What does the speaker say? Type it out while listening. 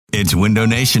It's Window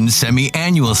Nation's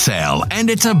semi-annual sale, and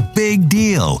it's a big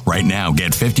deal. Right now,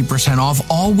 get 50% off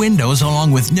all windows along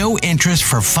with no interest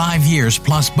for 5 years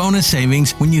plus bonus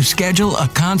savings when you schedule a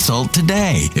consult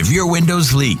today. If your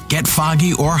windows leak, get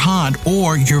foggy or hot,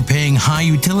 or you're paying high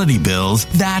utility bills,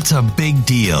 that's a big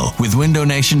deal. With Window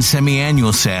Nation's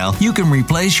semi-annual sale, you can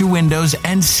replace your windows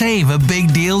and save a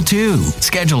big deal too.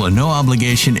 Schedule a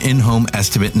no-obligation in-home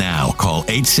estimate now. Call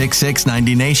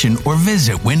 866-90-NATION or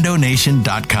visit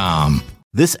windownation.com.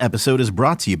 This episode is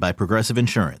brought to you by Progressive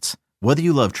Insurance. Whether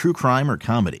you love true crime or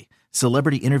comedy,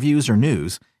 celebrity interviews or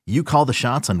news, you call the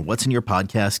shots on what's in your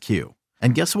podcast queue.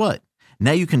 And guess what?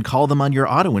 Now you can call them on your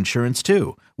auto insurance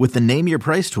too with the Name Your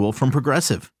Price tool from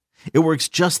Progressive. It works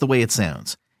just the way it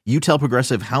sounds. You tell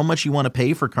Progressive how much you want to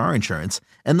pay for car insurance,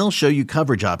 and they'll show you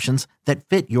coverage options that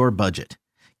fit your budget.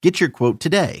 Get your quote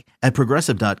today at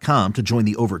Progressive.com to join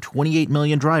the over 28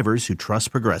 million drivers who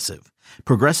trust Progressive.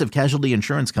 Progressive Casualty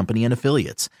Insurance Company and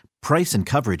Affiliates. Price and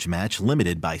coverage match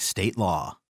limited by state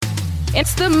law.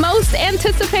 It's the most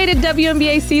anticipated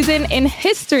WNBA season in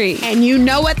history. And you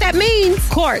know what that means.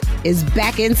 Court is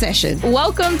back in session.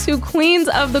 Welcome to Queens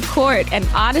of the Court, an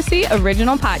Odyssey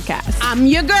original podcast. I'm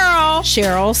your girl,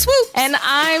 Cheryl Swoops. And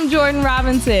I'm Jordan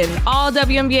Robinson. All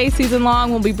WNBA season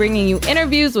long, we'll be bringing you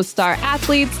interviews with star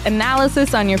athletes,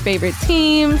 analysis on your favorite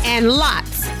teams, and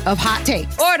lots of hot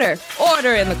takes.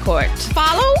 Order in the court.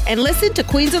 Follow and listen to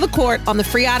Queens of the Court on the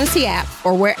free Odyssey app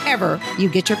or wherever you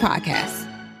get your podcasts.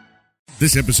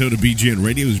 This episode of BGN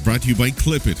Radio is brought to you by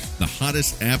Clip It, the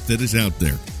hottest app that is out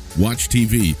there. Watch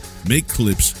TV, make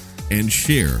clips, and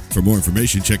share. For more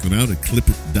information, check them out at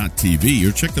clipit.tv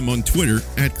or check them on Twitter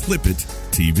at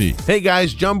clipit.tv. Hey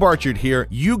guys, John Barchard here.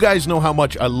 You guys know how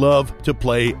much I love to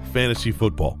play fantasy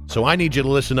football. So I need you to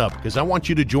listen up because I want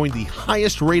you to join the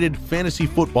highest rated fantasy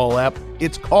football app.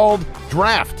 It's called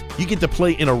Draft. You get to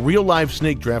play in a real live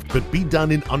snake draft, but be done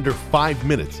in under 5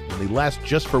 minutes. And they last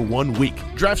just for 1 week.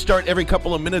 Drafts start every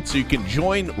couple of minutes, so you can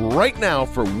join right now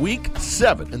for week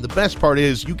 7. And the best part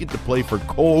is you get to play for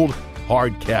cold,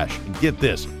 hard cash. And get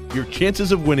this, your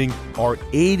chances of winning are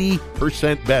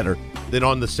 80% better than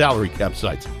on the salary cap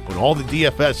sites, on all the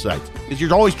DFS sites. Because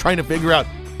you're always trying to figure out,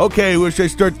 okay, where should I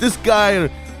start this guy,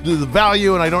 or do the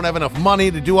value, and I don't have enough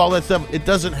money to do all that stuff. It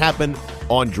doesn't happen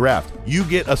on Draft. You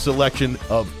get a selection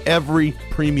of every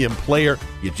premium player.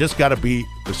 You just got to be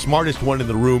the smartest one in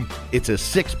the room. It's a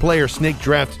 6-player snake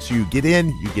draft, so you get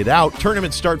in, you get out.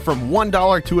 Tournaments start from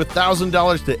 $1 to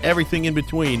 $1,000 to everything in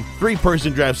between.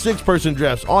 3-person drafts, 6-person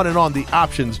drafts, on and on. The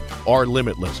options are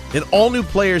limitless. And all new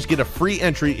players get a free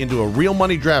entry into a real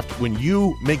money draft when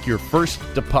you make your first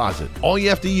deposit. All you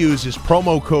have to use is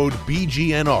promo code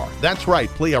BGNR. That's right,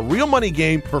 play a real money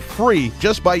game for free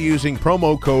just by using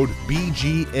promo code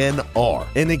BGNR.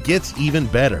 And it gets even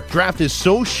better. Draft is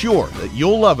so sure that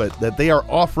you'll love it that they are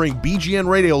offering BGN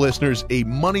Radio listeners a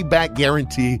money-back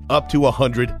guarantee up to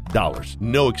 $100.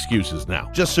 No excuses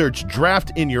now. Just search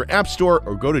Draft in your app store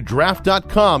or go to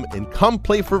draft.com and come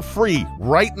play for free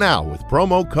right now with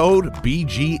promo code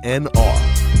BGNR.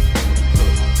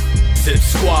 Zip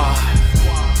Squad.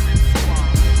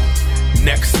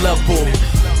 Next level.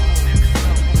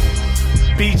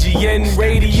 BGN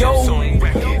Radio.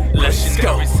 Let's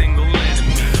go.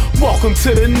 Welcome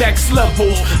to the next level,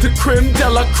 the creme de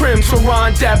la creme.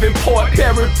 Sharon Davenport,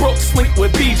 Barrett Brooks, linked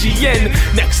with BGN.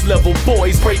 Next level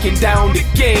boys breaking down the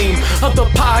game of the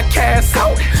podcast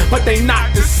out, but they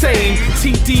not the same.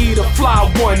 TD, the fly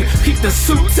one, peep the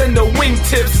suits and the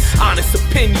wingtips. Honest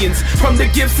opinions from the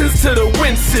Gibsons to the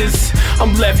Winces.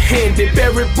 I'm left-handed,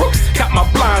 Barrett Brooks got my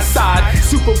blind side.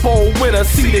 Super Bowl winner,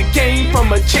 see the game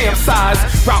from a champ size.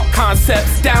 Route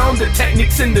concepts down, the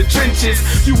techniques in the trenches.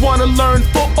 You wanna learn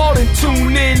football? Then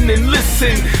tune in and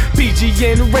listen.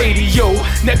 BGN Radio,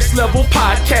 next level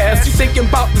podcast. You thinking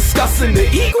about discussing the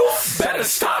Eagles? Better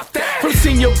stop that. From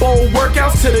Senior Bowl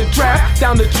workouts to the draft,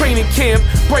 down to training camp,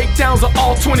 breakdowns of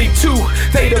all 22.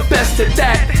 They the best at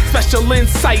that. Special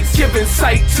insights, giving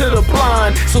sight to the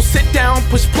blind. So sit down,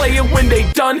 push play, and when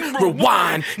they done,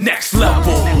 rewind. Next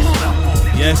level.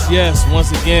 Yes.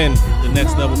 Once again, the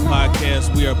Next Level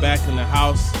podcast. We are back in the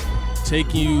house,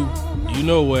 taking you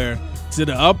know where. To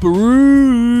the upper room.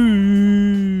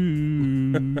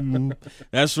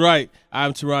 That's right.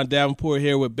 I'm Teron Davenport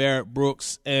here with Barrett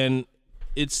Brooks, and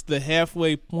it's the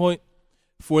halfway point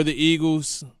for the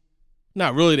Eagles.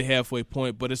 Not really the halfway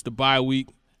point, but it's the bye week.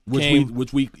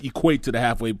 Which we equate to the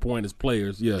halfway point as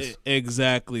players, yes.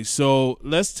 Exactly. So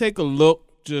let's take a look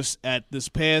just at this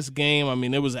past game. I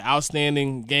mean, it was an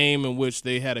outstanding game in which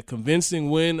they had a convincing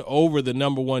win over the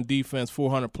number one defense,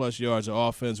 400-plus yards of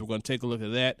offense. We're going to take a look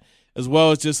at that, as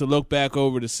well as just a look back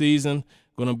over the season.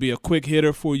 Going to be a quick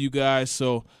hitter for you guys,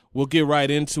 so we'll get right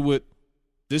into it.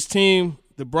 This team,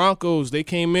 the Broncos, they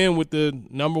came in with the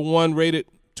number 1 rated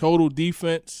total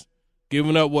defense,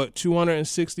 giving up,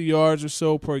 260 yards or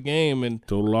so per game. And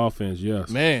total offense,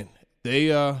 yes. Man,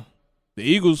 the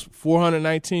Eagles,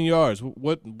 419 yards.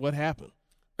 What happened?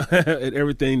 And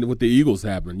everything with the Eagles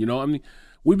happened. I mean,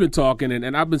 we've been talking,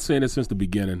 and I've been saying this since the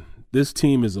beginning. This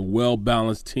team is a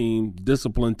well-balanced team,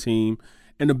 disciplined team,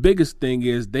 and the biggest thing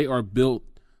is they are built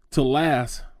to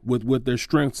last with what their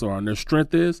strengths are, and their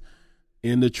strength is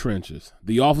in the trenches.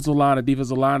 The offensive line and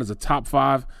defensive line is a top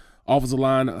 5 offensive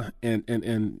line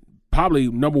and probably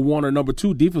number 1 or number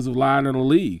 2 defensive line in the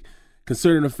league,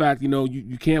 considering the fact,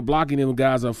 you can't block any of them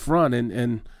guys up front,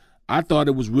 and I thought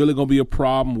it was really going to be a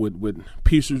problem with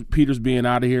Peters being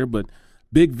out of here, but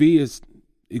Big V has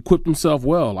equipped himself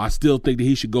well. I still think that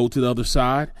he should go to the other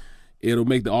side. It'll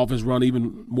make the offense run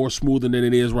even more smoother than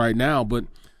it is right now, but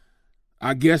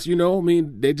I guess,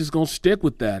 they're just going to stick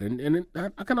with that, and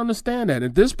I can understand that.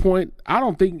 At this point, I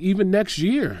don't think even next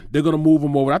year they're going to move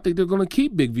him over. I think they're going to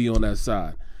keep Big V on that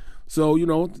side. So,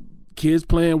 kids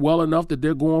playing well enough that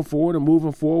they're going forward and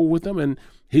moving forward with him, and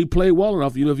he played well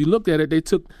enough. If you looked at it, they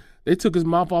took his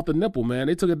mouth off the nipple, man.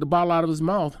 They took the bottle out of his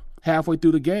mouth halfway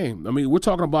through the game. I mean, we're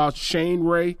talking about Shane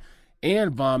Ray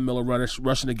and Von Miller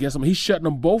rushing against him. He's shutting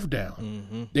them both down.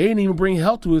 Mm-hmm. They didn't even bring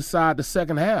help to his side the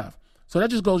second half. So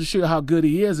that just goes to show how good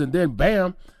he is. And then,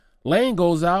 bam, Lane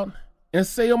goes out, and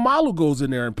Seumalo goes in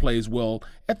there and plays well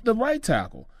at the right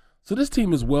tackle. So this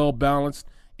team is well-balanced.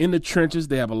 In the trenches,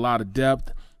 they have a lot of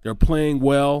depth. They're playing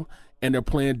well, and they're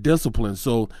playing discipline.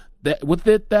 So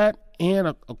that and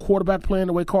a quarterback playing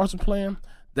the way Carson's playing,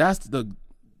 that's the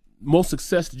most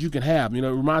success that you can have. It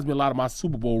reminds me a lot of my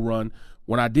Super Bowl run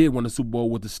when I did win the Super Bowl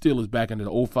with the Steelers back in the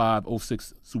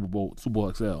 05-06 Super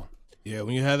Bowl XL. Yeah,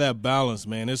 when you have that balance,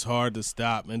 man, it's hard to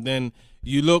stop. And then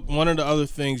you look, one of the other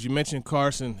things, you mentioned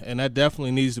Carson, and that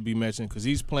definitely needs to be mentioned because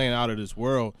he's playing out of this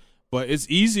world. But it's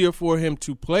easier for him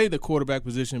to play the quarterback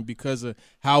position because of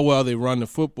how well they run the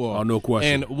football. Oh, no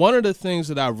question. And one of the things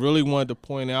that I really wanted to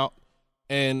point out,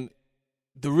 and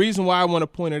the reason why I want to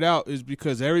point it out is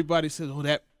because everybody says,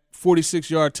 that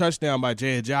 46-yard touchdown by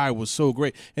Jay Ajayi was so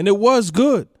great. And it was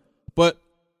good. But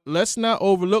let's not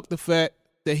overlook the fact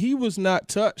that he was not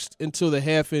touched until the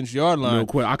half-inch yard line. No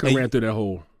question. I could have ran through that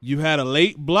hole. You had a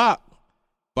late block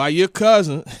by your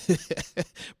cousin,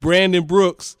 Brandon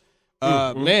Brooks.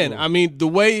 Man, I mean, the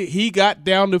way he got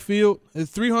down the field,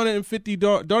 350,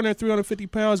 darn near 350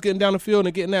 pounds getting down the field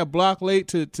and getting that block late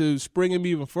to spring him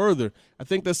even further. I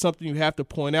think that's something you have to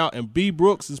point out. And B.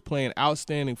 Brooks is playing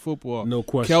outstanding football. No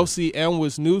question. Kelsey and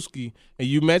Wisniewski, and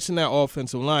you mentioned that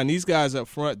offensive line. These guys up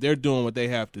front, they're doing what they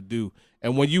have to do.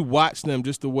 And when you watch them,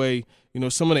 just the way,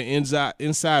 some of the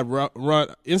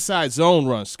inside zone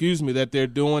runs, that they're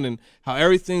doing, and how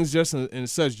everything's just in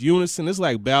such unison, it's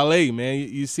like ballet, man.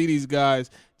 You see these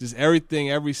guys, just everything,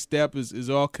 every step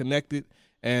is all connected,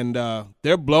 and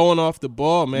they're blowing off the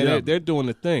ball, man. Yeah. They're doing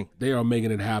the thing. They are making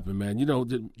it happen, man.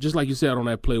 Just like you said on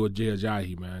that play with Jay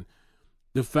Ajayi, man,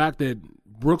 the fact that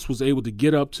Brooks was able to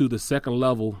get up to the second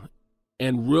level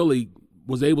and really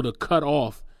was able to cut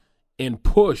off and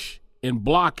push and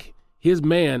block his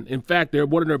man. In fact, they're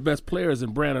one of their best players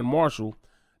in Brandon Marshall.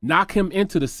 Knock him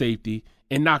into the safety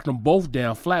and knock them both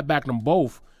down, flat back them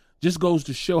both, just goes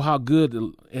to show how good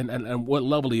and what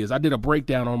level he is. I did a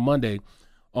breakdown on Monday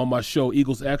on my show,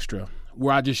 Eagles Extra,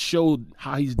 where I just showed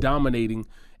how he's dominating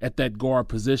at that guard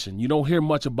position. You don't hear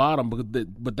much about him,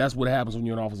 but that's what happens when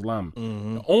you're an offensive lineman.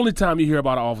 Mm-hmm. The only time you hear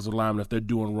about an offensive lineman if they're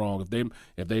doing wrong,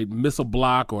 if they miss a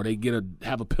block or they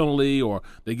have a penalty or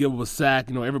they give up a sack,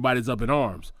 everybody's up in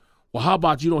arms. Well, how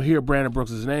about you don't hear Brandon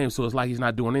Brooks' name, so it's like he's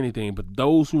not doing anything. But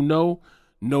those who know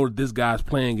that this guy's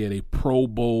playing at a Pro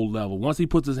Bowl level. Once he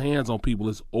puts his hands on people,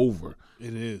 it's over.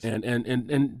 It is.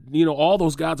 And all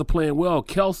those guys are playing well.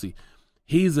 Kelsey,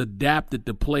 he's adapted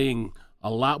to playing a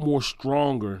lot more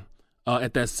stronger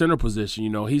at that center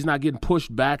position. He's not getting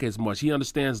pushed back as much. He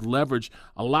understands leverage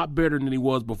a lot better than he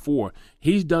was before.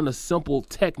 He's done the simple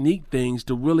technique things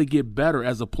to really get better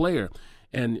as a player.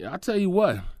 And I tell you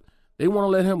what, they want to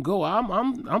let him go.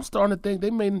 I'm starting to think they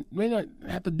may not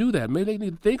have to do that. Maybe they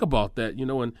need to think about that,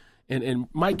 and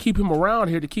might keep him around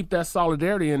here to keep that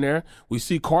solidarity in there. We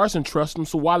see Carson trust him,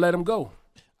 so why let him go?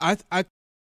 I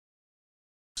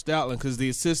Stoutland, because the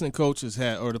assistant coaches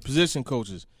the position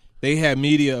coaches, they had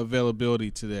media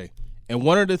availability today. And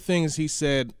one of the things he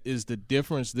said is the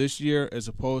difference this year as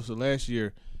opposed to last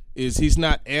year is he's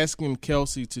not asking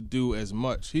Kelsey to do as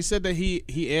much. He said that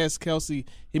he asked Kelsey,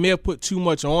 he may have put too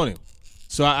much on him.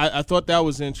 So I thought that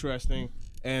was interesting.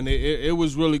 And it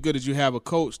was really good that you have a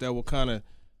coach that will kind of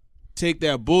take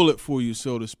that bullet for you,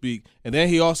 so to speak. And then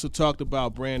he also talked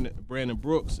about Brandon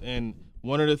Brooks, and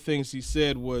one of the things he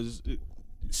said was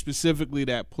specifically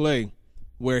that play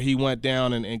where he went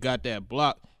down and got that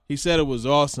block. He said it was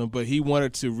awesome, but he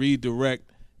wanted to redirect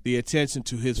the attention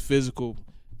to his physical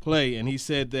play, and he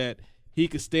said that he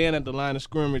could stand at the line of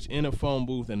scrimmage in a phone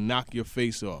booth and knock your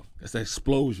face off. That's that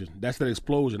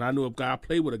explosion. I knew a guy, I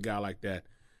played with a guy like that.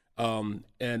 I'm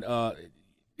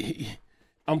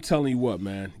telling you what,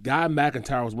 man. Guy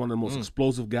McIntyre was one of the most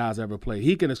explosive guys I ever played.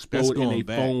 He can explode in a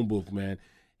phone booth, man.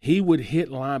 He would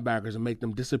hit linebackers and make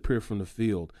them disappear from the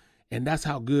field. And that's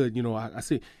how good, I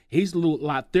see. He's a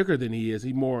lot thicker than he is.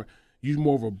 He's more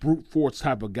of a brute force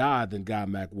type of guy than Guy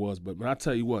Mack was. But when I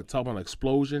tell you what, talk about an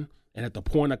explosion and at the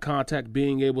point of contact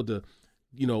being able to,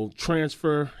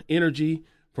 transfer energy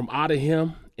from out of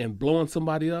him and blowing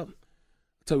somebody up,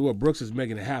 I tell you what, Brooks is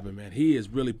making it happen, man. He is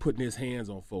really putting his hands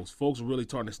on folks. Folks are really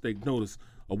starting to take notice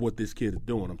of what this kid is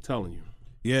doing, I'm telling you.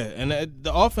 Yeah, and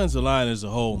the offensive line as a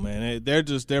whole, man,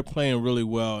 they're playing really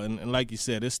well. And like you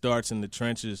said, it starts in the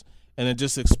trenches. And then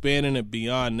just expanding it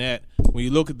beyond that. When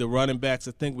you look at the running backs,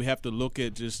 I think we have to look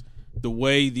at just the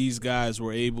way these guys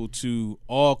were able to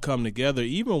all come together.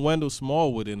 Even Wendell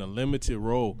Smallwood in a limited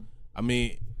role. I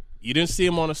mean, you didn't see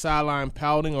him on the sideline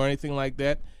pouting or anything like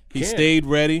that. He stayed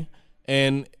ready.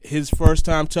 And his first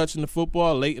time touching the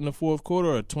football late in the fourth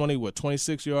quarter, a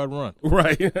 26-yard run.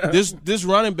 Right. This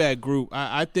running back group,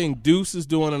 I think Deuce is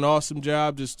doing an awesome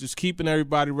job just keeping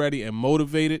everybody ready and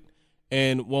motivated.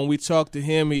 And when we talked to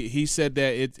him, he said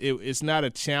that it's not a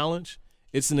challenge.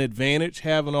 It's an advantage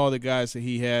having all the guys that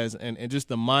he has and just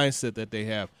the mindset that they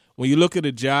have. When you look at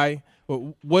Ajayi,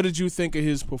 what did you think of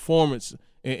his performance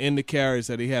in the carries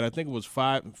that he had? I think it was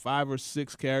five or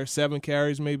six carries, 7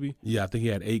 carries maybe. Yeah, I think he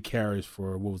had 8 carries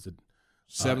for,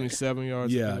 77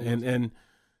 yards. Yeah, and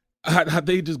I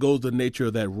think it just goes to the nature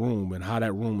of that room and how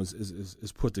that room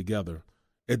is put together.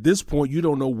 At this point, you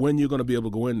don't know when you're going to be able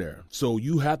to go in there. So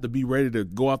you have to be ready to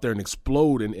go out there and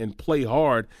explode and play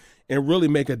hard and really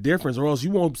make a difference, or else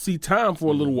you won't see time for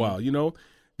a little while,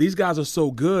 These guys are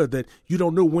so good that you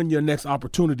don't know when your next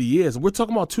opportunity is. And we're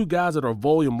talking about 2 guys that are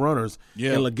volume runners,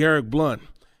 and LeGarrette Blount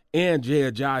and Jay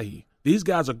Ajayi. These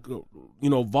guys are,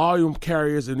 volume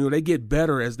carriers, and they get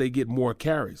better as they get more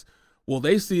carries. Well,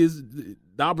 they see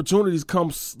the opportunities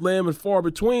come slim and far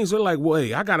between, so they're like, well,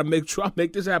 hey, I got to make sure I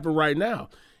make this happen right now.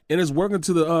 And it's working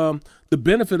to the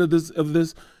benefit of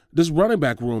this running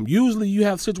back room. Usually you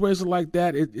have situations like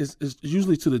that. It's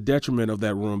usually to the detriment of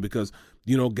that room because,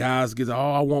 guys get,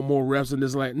 I want more reps and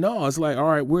this. Like, no, it's like, all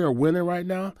right, we're winning right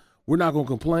now. We're not going to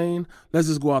complain. Let's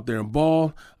just go out there and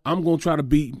ball. I'm going to try to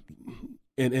beat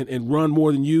and run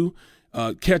more than you.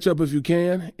 Catch up if you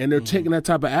can. And they're taking that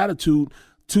type of attitude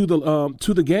to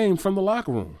the game from the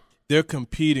locker room. They're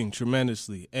competing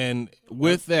tremendously, and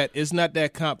with that, it's not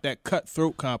that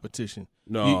cutthroat competition.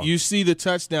 No, you see the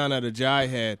touchdown that Ajayi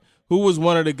had. Who was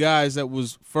one of the guys that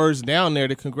was first down there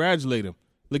to congratulate him?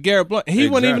 LeGarrette Blount. He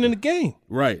wasn't even in the game.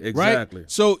 Right, exactly.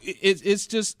 Right? So it's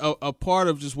just a part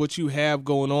of just what you have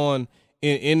going on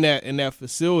in that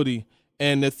facility.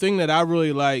 And the thing that I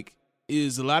really like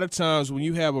is a lot of times when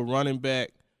you have a running back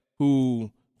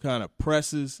who kind of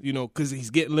presses, because he's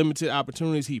getting limited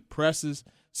opportunities, he presses.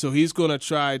 So he's going to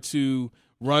try to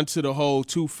run to the hole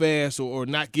too fast or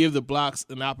not give the blocks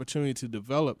an opportunity to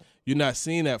develop. You're not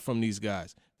seeing that from these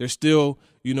guys. They're still,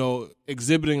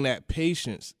 exhibiting that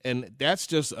patience. And that's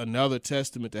just another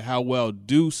testament to how well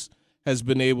Deuce has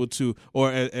been able to,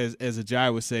 or as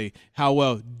Ajayi would say, how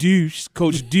well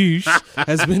Coach Deuce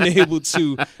has been able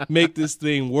to make this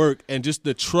thing work, and just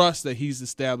the trust that he's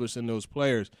established in those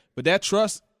players. But that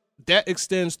trust, that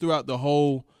extends throughout the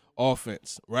whole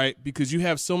offense, right? Because you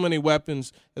have so many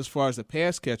weapons as far as the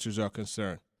pass catchers are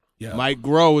concerned. Yeah. Mike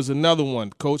Groh is another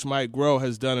one. Coach Mike Groh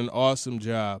has done an awesome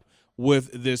job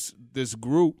with this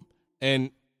group,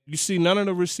 and you see none of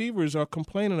the receivers are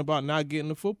complaining about not getting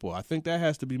the football. I think that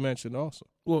has to be mentioned also.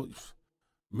 Well,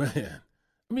 man,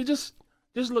 I mean, just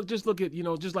look at,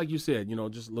 just like you said,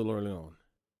 just a little early on,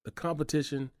 the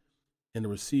competition in the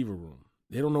receiver room.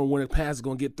 They don't know when a pass is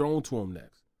going to get thrown to them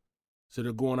next. So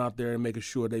they're going out there and making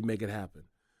sure they make it happen.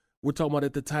 We're talking about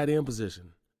at the tight end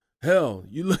position. Hell,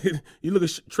 you look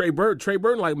at Trey Burton. Trey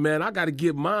Burton, like, man, I got to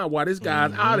get mine while this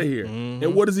guy's out of here. Mm-hmm.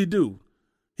 And what does he do?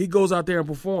 He goes out there and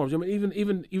performs. I mean,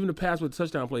 even the pass with the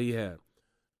touchdown play he had,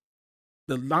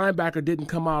 the linebacker didn't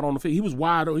come out on the field. He was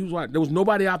wide. There was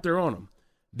nobody out there on him.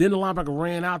 Then the linebacker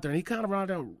ran out there, and he kind of ran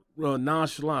out there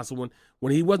nonchalant. So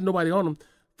when he wasn't nobody on him,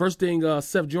 first thing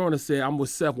Seth Joyner said, I'm with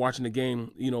Seth watching the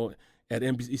game, at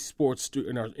NBC Sports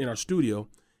in our studio.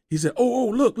 He said, "Oh,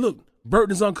 look,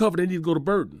 Burton is uncovered. They need to go to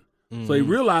Burton." So he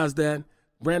realized that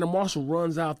Brandon Marshall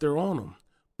runs out there on him.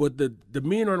 But the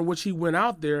demeanor in which he went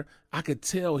out there, I could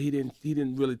tell he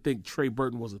didn't really think Trey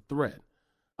Burton was a threat.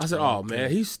 I said, oh,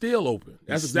 man, he's still open.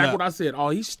 That's exactly what I said. Oh,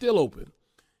 he's still open.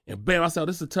 And bam, I said, oh,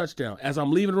 this is a touchdown. As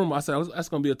I'm leaving the room, I said, oh, that's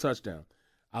going to be a touchdown.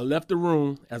 I left the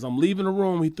room. As I'm leaving the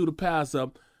room, he threw the pass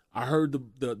up. I heard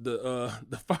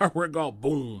the firework go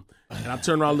boom. And I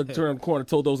turned around, turned the corner, and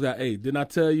told those guys, hey, didn't I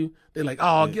tell you? They're like,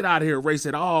 oh, get out of here. Ray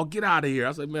said, oh, get out of here.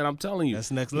 I said, man, I'm telling you.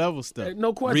 That's next level stuff. Hey,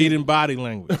 no question. Reading body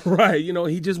language. Right.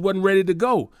 He just wasn't ready to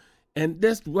go. And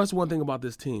that's one thing about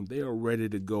this team. They are ready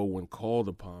to go when called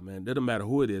upon, man. It doesn't matter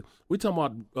who it is. We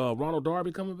talking about Ronald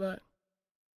Darby coming back?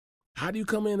 How do you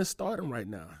come in and start him right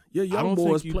now? Your young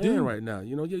boy's playing right now.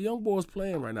 Your young boy's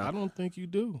playing right now. I don't think you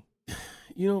do.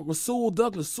 Rasul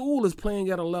Douglas, Sewell is playing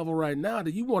at a level right now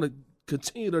that you want to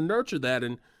continue to nurture that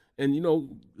and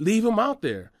leave him out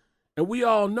there. And we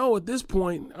all know at this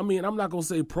point, I mean, I'm not going to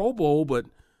say Pro Bowl, but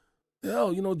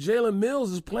Jalen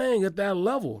Mills is playing at that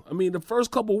level. I mean, the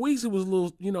first couple of weeks, it was a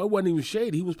little, it wasn't even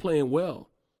shady. He was playing well,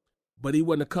 but he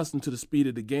wasn't accustomed to the speed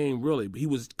of the game, really. He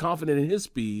was confident in his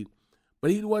speed, but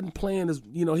he wasn't playing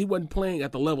he wasn't playing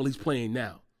at the level he's playing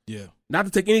now. Yeah. Not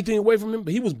to take anything away from him,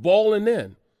 but he was balling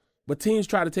in. But teams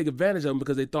tried to take advantage of him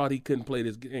because they thought he couldn't play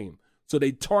this game. So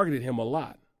they targeted him a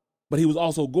lot. But he was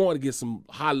also going against some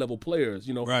high-level players,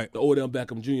 right. The Odell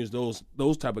Beckham Jr.'s,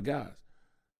 those type of guys.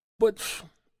 But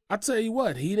I tell you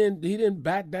what, he didn't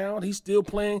back down. He's still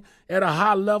playing at a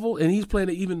high level, and he's playing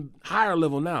at an even higher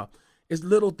level now. It's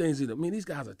little things. These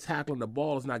guys are tackling. The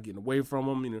ball is not getting away from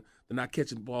them. They're not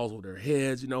catching balls over their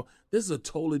heads. This is a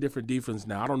totally different defense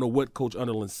now. I don't know what Coach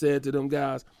Underlin said to them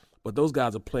guys, but those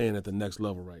guys are playing at the next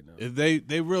level right now.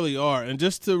 They really are. And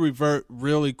just to revert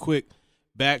really quick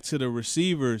back to the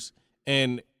receivers,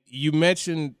 and you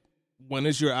mentioned when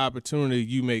it's your opportunity,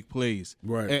 you make plays.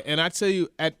 Right. And I tell you,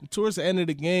 towards the end of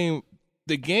the game,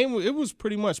 it was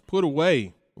pretty much put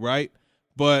away, right?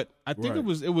 But I think it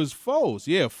was Foles.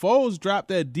 Yeah, Foles dropped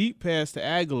that deep pass to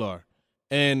Aguilar,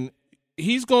 and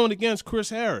he's going against Chris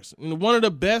Harris, one of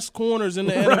the best corners in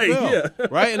the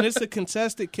NFL, right? And it's a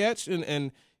contested catch,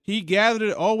 and he gathered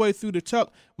it all the way through the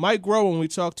tuck. Mike Groh, when we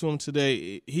talked to him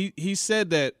today, he said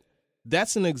that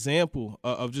that's an example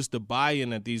of just the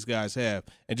buy-in that these guys have,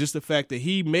 and just the fact that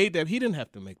he made that. He didn't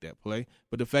have to make that play,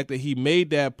 but the fact that he made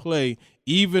that play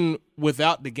even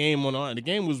without the game on. The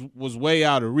game was way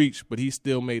out of reach, but he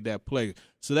still made that play.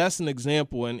 So that's an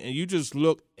example, and you just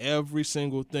look, every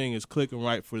single thing is clicking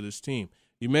right for this team.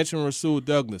 You mentioned Rasul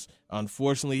Douglas.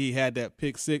 Unfortunately, he had that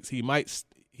pick six. He might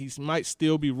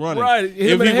still be running. Right, if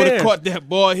he would have caught that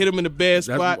ball, hit him in the bad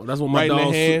spot. That's what my dog. In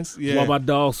the hands. That's why my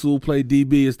dog Sewell played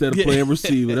DB instead of playing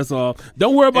receiver. That's all.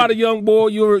 Don't worry about a young boy.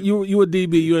 You a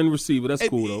DB. You're in receiver. That's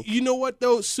cool though. You know what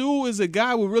though? Sewell is a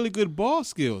guy with really good ball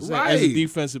skills right. as a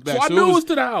defensive back. So I knew it was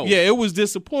to the house. Yeah, it was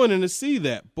disappointing to see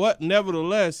that, but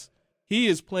nevertheless, he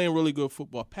is playing really good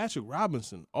football. Patrick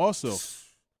Robinson also.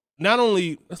 Not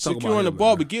only securing the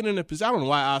ball, but getting in the position. I don't know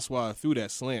why Osweiler threw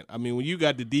that slant. I mean, when you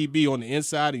got the DB on the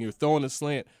inside and you're throwing the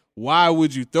slant, why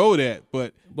would you throw that?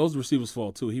 But those receivers'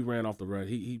 fault too. He ran off the right.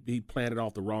 He planted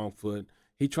off the wrong foot.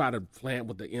 He tried to plant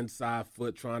with the inside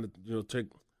foot, trying to take.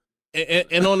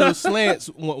 And on those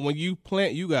slants, when you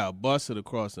plant, you got busted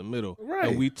across the middle. Right.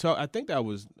 And we talked. I think that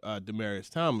was Demaryius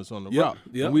Thomas on the route.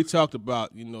 Yep. And we talked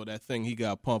about that thing he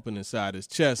got pumping inside his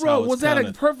chest. Bro, was that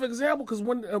a perfect example? Because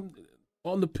when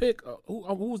on the pick, who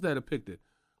was that picked it?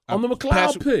 On the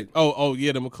McLeod pick. Oh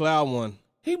yeah, the McLeod one.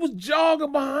 He was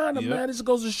jogging behind him, man. This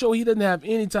goes to show he doesn't have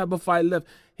any type of fight left.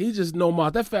 He just no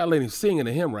mouth. That fat lady's singing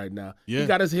to him right now. Yeah. He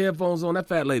got his headphones on. That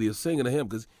fat lady is singing to him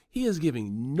because he is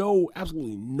giving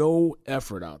absolutely no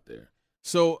effort out there.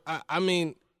 So, I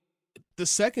mean, the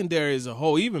secondary as a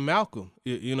whole, even Malcolm,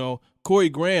 Corey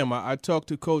Graham, I talked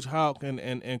to Coach Houck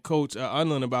and Coach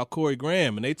Unlin about Corey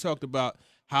Graham, and they talked about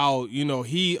how,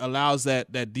 he allows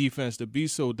that defense to be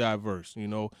so diverse,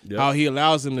 how he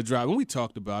allows them to drive. And we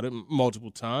talked about it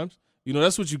multiple times.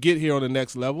 That's what you get here on the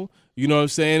next level. You know what I'm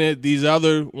saying? These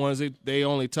other ones, they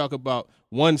only talk about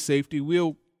one safety.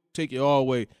 We'll take it all the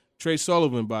way. Trey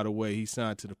Sullivan, by the way, he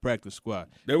signed to the practice squad.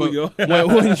 We go.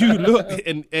 when you look,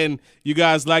 and you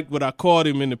guys liked what I called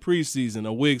him in the preseason,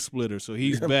 a wig splitter, so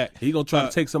he's back. He's going to try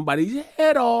to take somebody's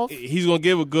head off. He's going to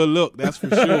give a good look, that's for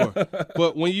sure.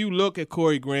 But when you look at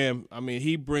Corey Graham, I mean,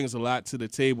 he brings a lot to the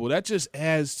table. That just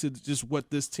adds to just what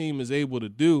this team is able to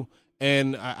do.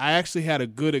 And I actually had a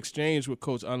good exchange with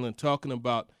Coach Unlin talking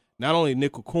about not only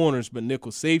nickel corners, but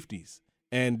nickel safeties,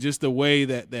 and just the way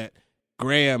that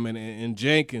Graham and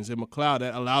Jenkins and McLeod,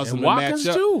 that allows them to Watkins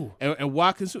match up. Too. And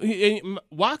Watkins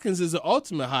Watkins is the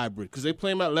ultimate hybrid because they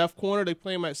play him at left corner, they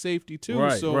play him at safety too.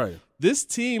 Right, so right. This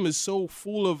team is so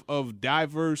full of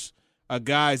diverse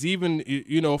guys. Even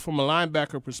from a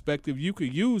linebacker perspective, you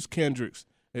could use Kendricks,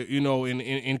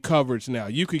 in coverage now.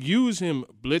 You could use him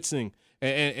blitzing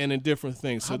and in different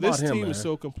things. So this team is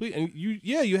so complete. And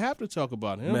you have to talk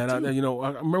about him. Man, too. I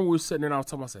remember we were sitting there and I was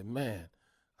talking. I said, man,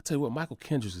 I tell you what, Michael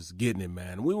Kendricks is getting it,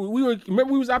 man. We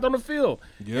was out on the field,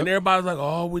 and everybody was like,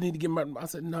 "Oh, we need to get him." I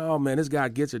said, "No, man, this guy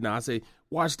gets it now." I say,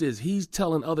 "Watch this. He's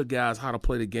telling other guys how to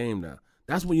play the game now.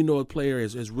 That's when you know a player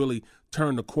has really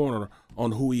turned the corner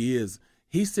on who he is.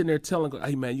 He's sitting there telling,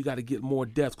 hey, man, you got to get more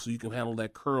depth so you can handle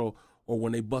that curl, or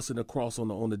when they busting across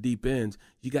on the deep ends,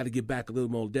 you got to get back a little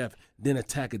more depth, then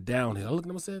attack it downhill." I looked at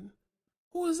him and said,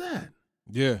 "Who is that?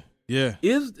 Yeah.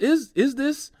 Is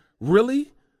this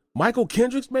really Michael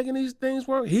Kendricks making these things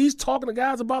work? He's talking to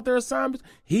guys about their assignments.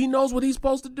 He knows what he's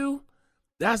supposed to do."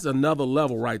 That's another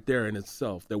level right there in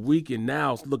itself, that we can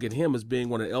now look at him as being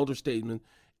one of the elder statesmen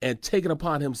and taking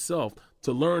upon himself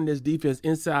to learn this defense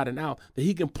inside and out, that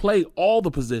he can play all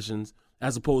the positions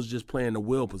as opposed to just playing the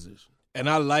will position. And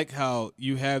I like how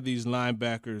you have these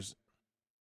linebackers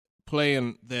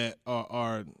playing that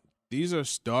these are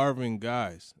starving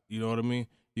guys. You know what I mean?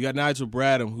 You got Nigel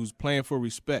Bradham, who's playing for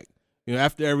respect.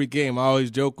 After every game, I always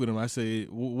joke with him. I say,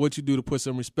 what you do to put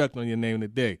some respect on your name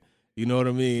today? You know what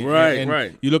I mean?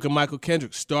 Right. You look at Michael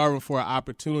Kendrick, starving for an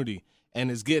opportunity, and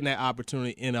is getting that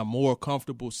opportunity in a more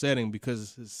comfortable setting because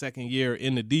it's his second year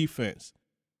in the defense.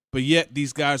 But yet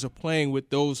these guys are playing with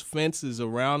those fences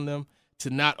around them to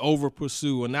not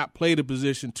over-pursue or not play the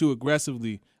position too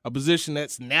aggressively, a position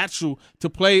that's natural to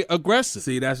play aggressive.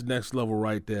 See, that's next level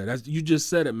right there. You just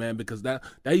said it, man, because that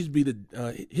used to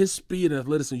be his speed and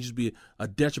athleticism used to be a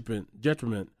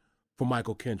detriment for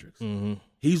Michael Kendricks. Mm-hmm.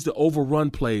 He used to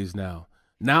overrun plays now.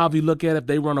 Now if you look at it, if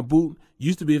they run a boot,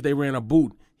 used to be if they ran a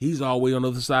boot, he's all the way on the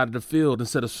other side of the field.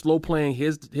 Instead of slow playing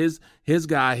his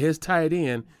guy, his tight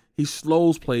end, he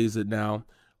slows plays it now.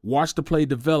 Watch the play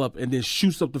develop and then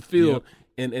shoots up the field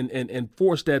and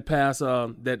force that pass,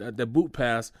 that boot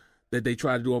pass that they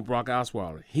tried to do on Brock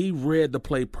Osweiler. He read the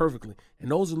play perfectly,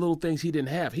 and those are little things he didn't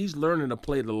have. He's learning to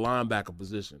play the linebacker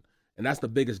position, and that's the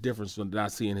biggest difference that I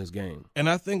see in his game. And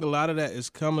I think a lot of that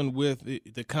is coming with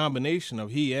the combination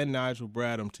of he and Nigel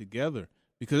Bradham together,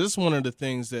 because it's one of the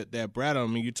things that Bradham, I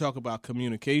mean, you talk about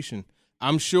communication.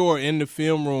 I'm sure in the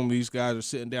film room these guys are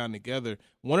sitting down together.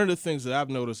 One of the things that I've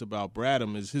noticed about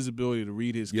Bradham is his ability to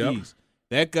read his keys.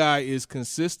 That guy is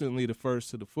consistently the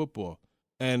first to the football.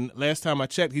 And last time I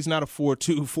checked, he's not a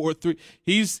 4.2, 4.3.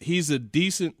 He's a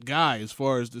decent guy as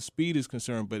far as the speed is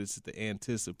concerned, but it's the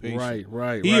anticipation.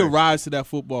 Right. He arrives to that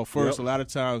football first a lot of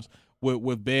times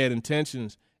with bad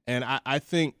intentions. And I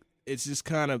think it's just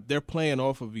kind of they're playing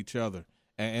off of each other.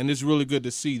 And it's really good to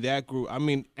see that group. I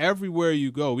mean, everywhere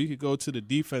you go, we could go to the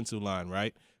defensive line,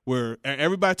 right, where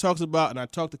everybody talks about, and I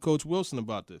talked to Coach Wilson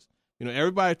about this,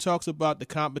 everybody talks about the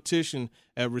competition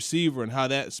at receiver and how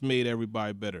that's made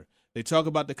everybody better. They talk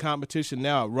about the competition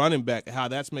now at running back, how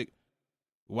that's made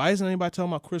 – why isn't anybody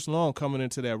talking about Chris Long coming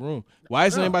into that room? Why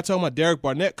isn't anybody talking about Derek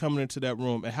Barnett coming into that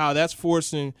room and how that's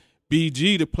forcing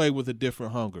BG to play with a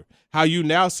different hunger? How you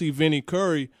now see Vinny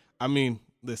Curry, I mean –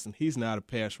 listen, he's not a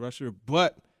pass rusher,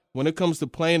 but when it comes to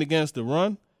playing against the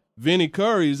run, Vinny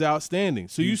Curry is outstanding.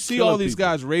 So you see all these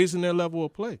guys raising their level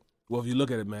of play. Well, if you look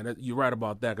at it, man, you're right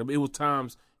about that. I mean, it was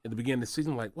times at the beginning of the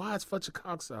season like, why is Fletcher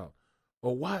Cox out?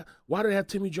 Or why do they have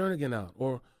Timmy Jernigan out?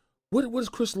 Or what is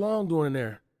Chris Long doing in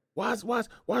there? Why is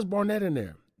Barnett in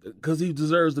there? Because he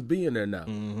deserves to be in there now.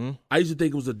 Mm-hmm. I used to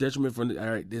think it was a detriment for,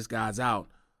 all right, this guy's out.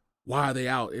 Why are they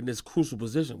out in this crucial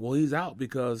position? Well, he's out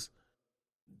because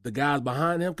the guys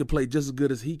behind him can play just as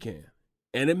good as he can.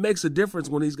 And it makes a difference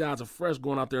when these guys are fresh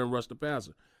going out there and rush the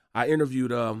passer. I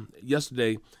interviewed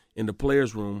yesterday in the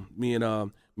players' room. Me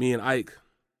and Ike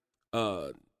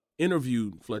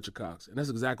interviewed Fletcher Cox, and that's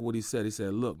exactly what he said. He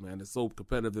said, look, man, it's so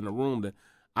competitive in the room that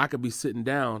I could be sitting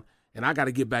down and I got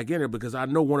to get back in there because I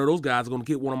know one of those guys is going to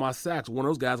get one of my sacks. One of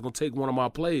those guys is going to take one of my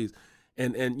plays.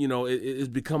 And it's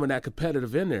becoming that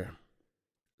competitive in there.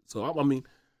 So, I mean,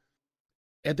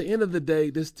 at the end of the day,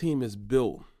 this team is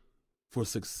built for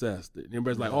success.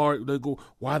 Everybody's like, all right,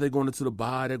 why are they going into the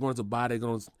bye? They're going into the bye. They're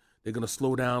going to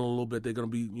slow down a little bit. They're going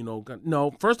to be,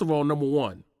 no. First of all, number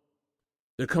one,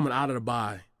 they're coming out of the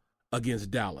bye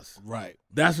against Dallas. Right.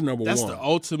 That's number one. That's the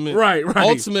ultimate,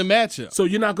 ultimate matchup. So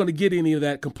you're not going to get any of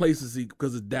that complacency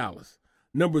because it's Dallas.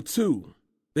 Number two,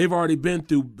 they've already been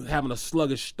through having a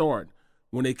sluggish start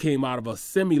when they came out of a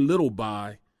semi-little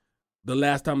bye the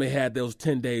last time they had those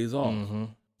 10 days off. Mm-hmm.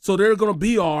 So they're going to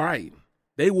be all right.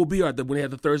 They will be all right. When they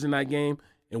had the Thursday night game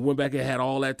and went back and had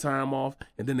all that time off,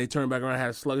 and then they turned back around and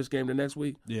had a sluggish game the next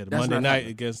week. Yeah, the Monday night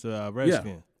against the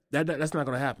Redskins. Yeah, that's not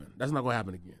going to happen. That's not going to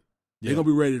happen again. They're going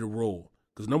to be ready to roll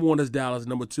because number one is Dallas.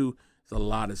 Number two, it's a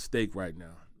lot at stake right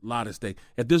now. A lot at stake.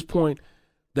 At this point,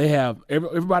 they have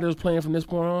everybody that's playing from this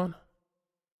point on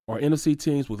are NFC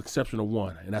teams with the exception of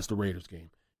one, and that's the Raiders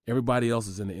game. Everybody else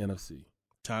is in the NFC.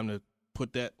 Time to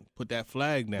put that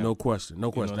flag down. No question.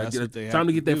 No question. That's what they time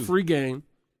to get that do. free game,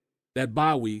 that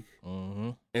bye week,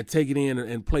 and take it in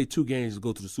and play 2 games to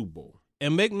go to the Super Bowl.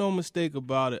 And make no mistake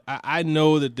about it, I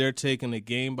know that they're taking a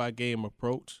game-by-game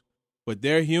approach, but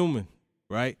they're human,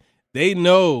 right? They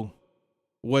know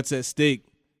what's at stake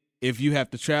if you have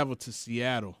to travel to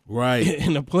Seattle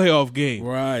in a playoff game.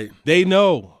 Right. They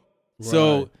know. Right.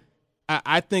 So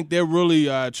I think they're really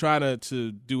trying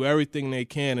to do everything they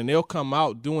can, and they'll come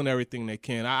out doing everything they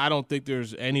can. I don't think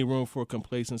there's any room for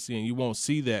complacency, and you won't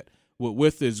see that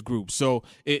with this group. So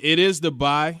it is the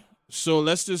bye. So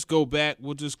let's just go back.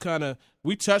 We'll just kind of –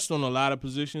 we touched on a lot of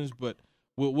positions, but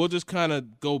we'll just kind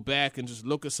of go back and just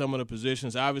look at some of the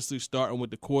positions, obviously starting with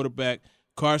the quarterback.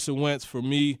 Carson Wentz, for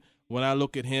me, when I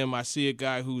look at him, I see a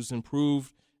guy who's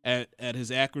improved at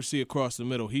his accuracy across the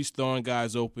middle. He's throwing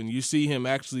guys open. You see him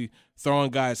actually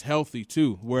throwing guys healthy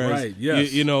too. Whereas,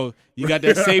 you got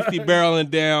that safety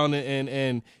barreling down,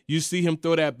 and you see him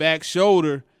throw that back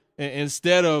shoulder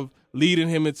instead of leading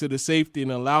him into the safety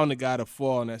and allowing the guy to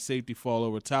fall and that safety fall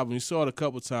over top. And you saw it a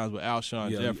couple times with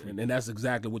Alshon Jeffrey. And that's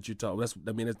exactly what you're talking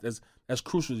about. That's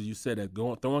crucial that you said that,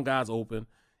 throwing guys open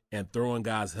and throwing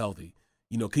guys healthy.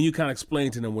 Can you kind of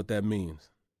explain to them what that means?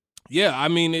 Yeah, I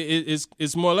mean,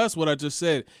 it's more or less what I just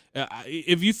said.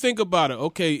 If you think about it,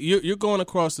 okay, you're going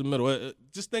across the middle.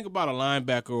 Just think about a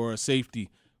linebacker or a safety,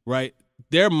 right?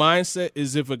 Their mindset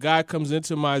is if a guy comes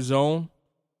into my zone,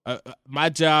 my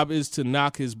job is to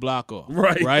knock his block off,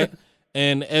 right?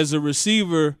 And as a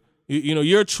receiver,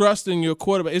 you're trusting your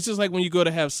quarterback. It's just like when you go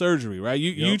to have surgery, right?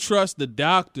 You trust the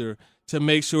doctor to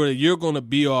make sure that you're going to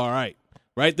be all right,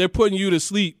 right? They're putting you to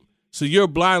sleep, so you're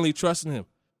blindly trusting him.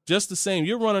 Just the same,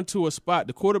 you're running to a spot.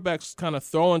 The quarterback's kind of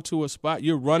throwing to a spot.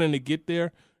 You're running to get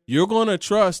there. You're going to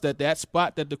trust that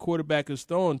spot that the quarterback is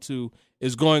throwing to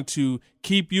is going to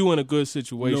keep you in a good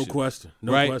situation. No question.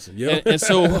 No right? question. Yeah. And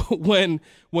so when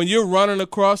you're running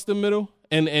across the middle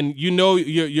and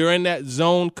you're in that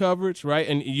zone coverage, right,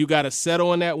 and you got to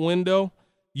settle in that window,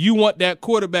 you want that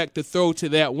quarterback to throw to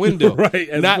that window, right?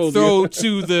 Not throw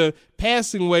to the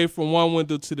passing way from one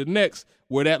window to the next,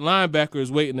 where that linebacker is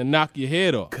waiting to knock your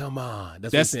head off. Come on,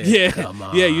 that's Come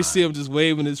on. Yeah. You see him just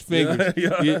waving his fingers,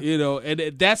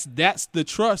 and that's the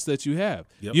trust that you have.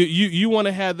 Yep. You want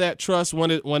to have that trust when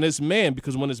it's man,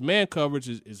 because when it's man coverage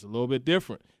is a little bit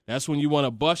different. That's when you want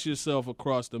to bust yourself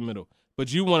across the middle.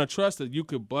 But you want to trust that you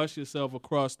could bust yourself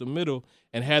across the middle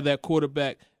and have that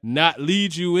quarterback not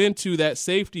lead you into that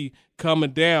safety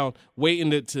coming down,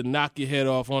 waiting to knock your head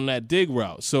off on that dig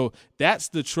route. So that's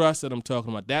the trust that I'm talking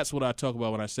about. That's what I talk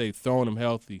about when I say throwing them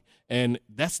healthy. And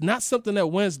that's not something that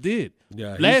Wentz did.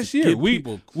 Yeah, last year. We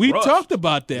talked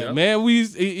about that, man.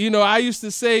 I used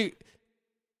to say,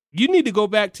 you need to go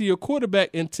back to your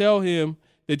quarterback and tell him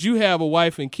that you have a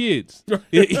wife and kids.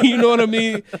 You know what I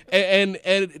mean? And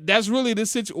that's really the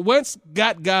situation. Wentz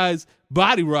got guys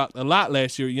body rocked a lot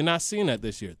last year. You're not seeing that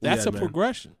this year. That's a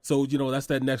progression. So, that's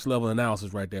that next level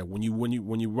analysis right there. When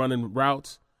you running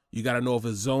routes, you got to know if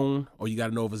it's zone or you got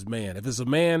to know if it's man. If it's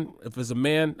a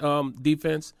man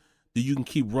defense, then you can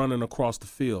keep running across the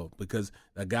field because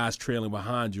a guy's trailing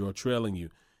behind you or trailing you.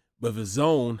 But if it's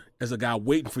zone, there's a guy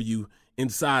waiting for you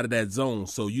inside of that zone.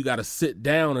 So you got to sit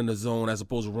down in the zone as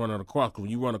opposed to running across. When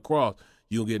you run across,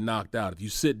 you'll get knocked out. If you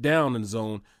sit down in the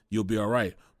zone, you'll be all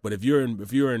right. But if you're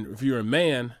in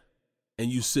man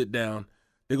and you sit down,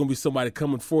 there's going to be somebody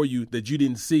coming for you that you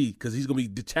didn't see because he's going to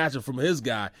be detaching from his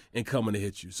guy and coming to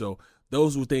hit you. So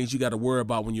those were things you got to worry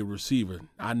about when you're a receiver.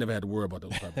 I never had to worry about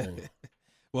those type of things.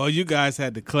 Well, you guys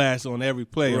had to clash on every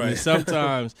play. Right. I mean,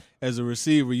 sometimes as a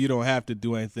receiver, you don't have to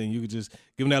do anything. You could just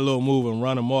give him that little move and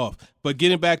run him off. But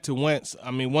getting back to Wentz,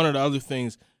 I mean, one of the other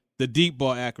things, the deep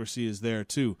ball accuracy is there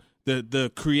too.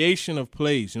 The creation of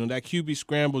plays, that QB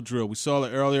scramble drill, we saw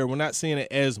it earlier. We're not seeing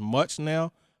it as much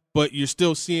now, but you're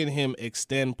still seeing him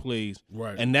extend plays.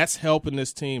 Right. And that's helping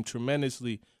this team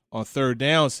tremendously on third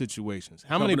down situations.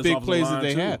 How many big plays did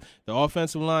they have? The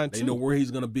offensive line, too. They know where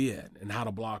he's going to be at and how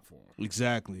to block for him.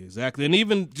 Exactly. And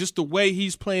even just the way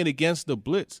he's playing against the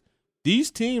blitz.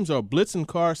 These teams are blitzing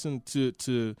Carson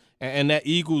and that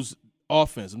Eagles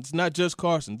offense. It's not just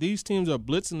Carson. These teams are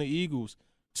blitzing the Eagles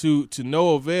to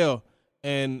no avail.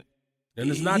 And And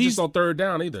it's not just on third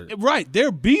down either. Right.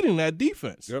 They're beating that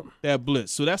defense, Yep. that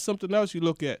blitz. So that's something else you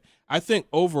look at. I think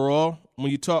overall,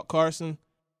 when you talk Carson,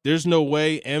 there's no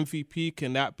way MVP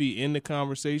cannot be in the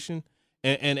conversation.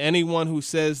 And anyone who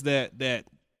says that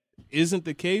isn't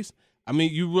the case, I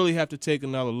mean, you really have to take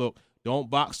another look. Don't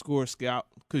box score scout,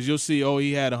 because you'll see,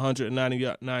 he had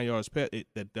 199 yards passing.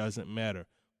 That doesn't matter.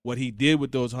 What he did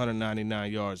with those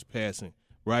 199 yards passing,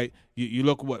 right? You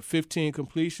look at 15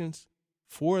 completions,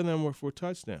 4 of them were for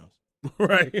touchdowns.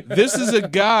 Right. This is a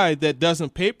guy that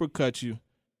doesn't paper cut you.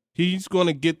 He's going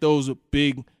to get those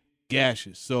big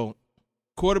gashes. So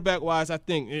quarterback-wise, I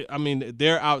think,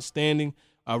 they're outstanding.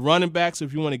 Running backs,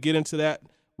 if you want to get into that,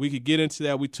 we could get into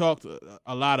that. We talked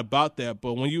a lot about that.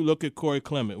 But when you look at Corey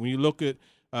Clement, when you look at,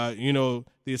 the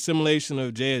assimilation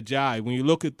of Jay Ajayi, when you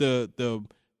look at the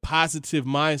positive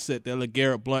mindset that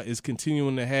LeGarrette Blount is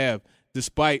continuing to have,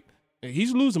 despite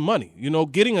he's losing money.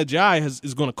 Getting Ajayi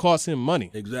is going to cost him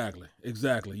money. Exactly.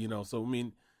 So,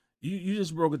 you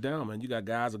just broke it down, man. You got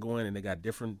guys that go in and they got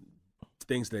different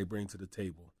things they bring to the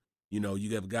table.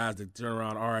 You have guys that turn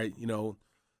around, all right,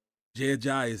 Jay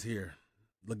Ajayi is here.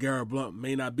 LeGarrette Blount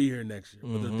may not be here next year,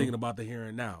 but they're thinking about the here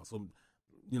and now. So,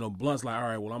 Blunt's like, all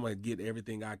right, well, I'm going to get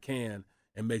everything I can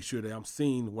and make sure that I'm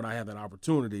seen when I have that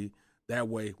opportunity. That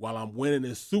way, while I'm winning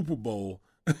this Super Bowl,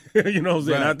 you know what I'm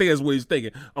saying? Right. I think that's what he's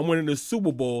thinking. I'm winning this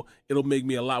Super Bowl. It'll make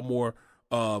me a lot more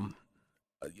of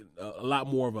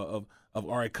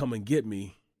all right, come and get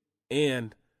me.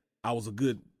 And I was a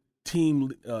good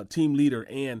team leader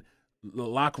and the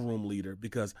locker room leader,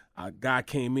 because a guy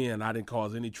came in, I didn't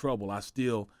cause any trouble. I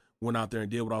still went out there and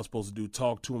did what I was supposed to do,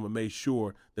 talked to him and made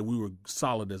sure that we were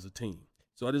solid as a team.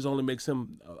 So it just only makes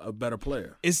him a better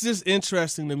player. It's just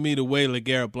interesting to me the way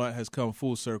LeGarrette Blount has come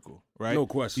full circle, right? No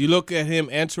question. You look at him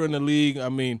entering the league,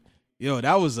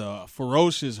 that was a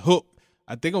ferocious hook.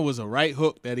 I think it was a right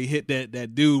hook that he hit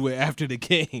that dude with after the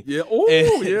game. Yeah,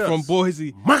 yes. From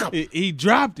Boise. He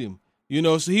dropped him.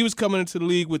 So he was coming into the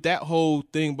league with that whole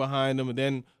thing behind him, and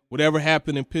then whatever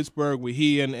happened in Pittsburgh with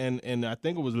he and I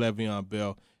think it was Le'Veon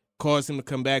Bell caused him to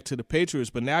come back to the Patriots.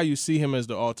 But now you see him as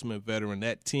the ultimate veteran,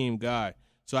 that team guy.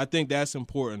 So I think that's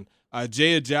important.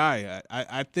 Jay Ajayi,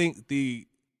 I think the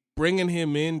bringing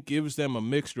him in gives them a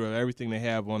mixture of everything they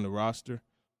have on the roster.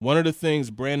 One of the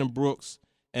things Brandon Brooks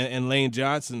and Lane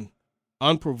Johnson,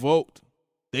 unprovoked,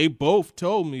 they both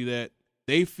told me that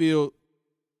they feel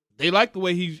they like the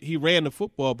way he ran the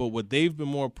football, but what they've been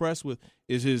more impressed with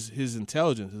is his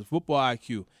intelligence, his football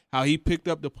IQ, how he picked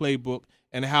up the playbook,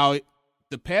 and how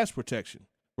the pass protection,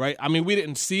 right? We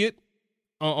didn't see it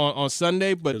on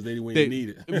Sunday, but they need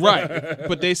it. Right.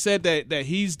 But they said that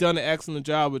he's done an excellent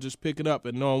job of just picking up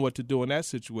and knowing what to do in that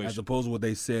situation. As opposed to what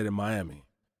they said in Miami.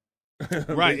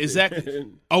 Right, exactly.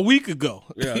 A week ago.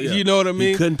 Yeah. You know what I mean?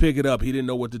 He couldn't pick it up. He didn't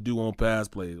know what to do on pass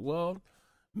plays. Well,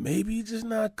 maybe he's just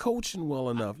not coaching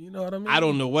well enough. You know what I mean? I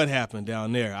don't know what happened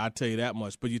down there. I'll tell you that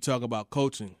much. But you talk about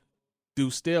coaching.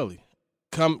 Deuce Staley.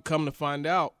 Come to find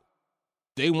out,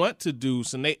 they went to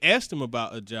Deuce and they asked him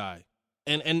about Ajayi.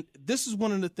 And this is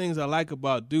one of the things I like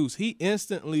about Deuce. He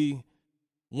instantly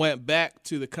went back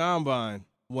to the combine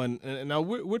and now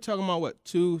we're talking about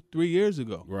 2-3 years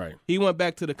ago. Right. He went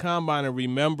back to the combine and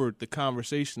remembered the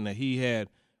conversation that he had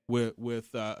with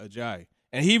Ajayi.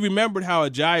 And he remembered how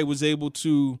Ajayi was able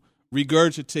to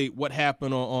regurgitate what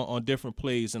happened on different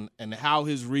plays and how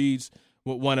his reads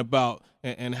went about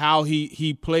and how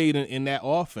he played in that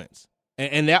offense.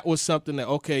 And that was something that,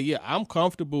 okay, yeah, I'm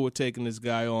comfortable with taking this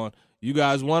guy on. You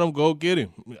guys want him, go get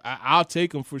him. I'll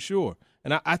take him for sure.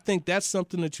 And I think that's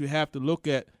something that you have to look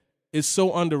at. It's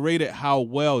so underrated how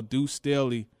well Deuce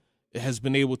Staley has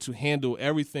been able to handle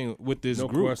everything with this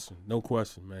group. No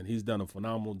question, man. He's done a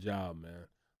phenomenal job, man.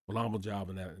 Phenomenal job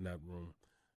in that room.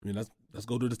 Let's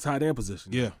go to the tight end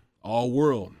position. Yeah. All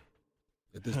world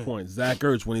at this point. Zach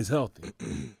Ertz, when he's healthy.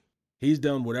 He's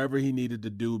done whatever he needed to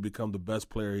do to become the best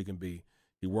player he can be.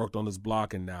 He worked on his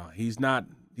blocking now. He's not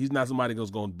somebody that's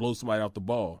going to blow somebody off the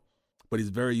ball, but he's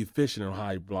very efficient on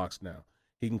how he blocks now.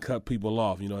 He can cut people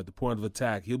off, at the point of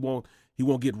attack. He won't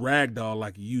get ragdoll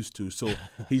like he used to. So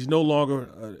he's no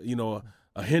longer,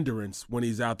 a hindrance when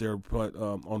he's out there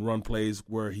on run plays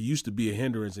where he used to be a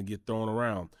hindrance and get thrown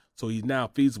around. So he's now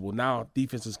feasible. Now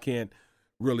defenses can't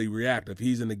really react. If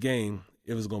he's in the game,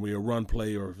 if it's going to be a run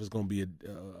play or if it's going to be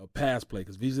a pass play.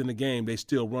 Because if he's in the game, they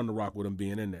still run the rock with him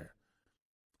being in there.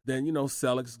 Then,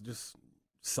 Selleck's just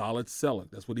solid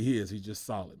Selleck. That's what he is. He's just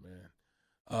solid,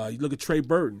 man. You look at Trey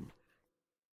Burton.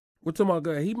 We're talking about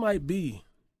a guy. He might be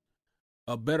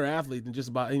a better athlete than just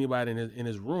about anybody in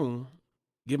his room.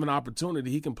 Given opportunity,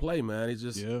 he can play, man. He's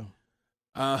just,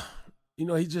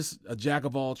 he's just a jack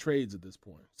of all trades at this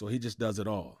point. So he just does it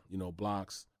all.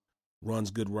 Blocks,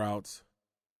 runs good routes,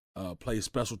 plays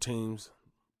special teams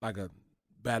like a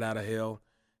bat out of hell.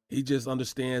 He just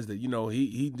understands that,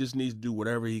 he just needs to do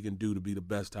whatever he can do to be the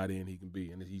best tight end he can be,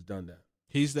 and he's done that.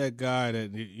 He's that guy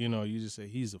that, you just say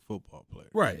he's a football player.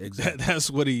 Right, exactly.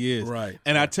 That's what he is. Right.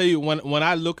 And I tell you, when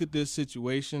I look at this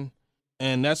situation,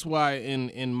 and that's why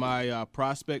in my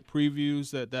prospect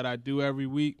previews that I do every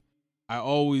week, I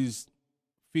always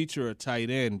feature a tight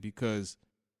end because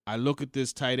I look at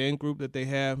this tight end group that they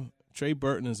have. Trey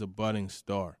Burton is a budding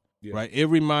star, right? It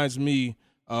reminds me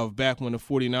of back when the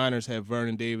 49ers had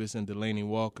Vernon Davis and Delanie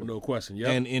Walker. No question,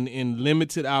 yeah. And in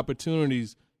limited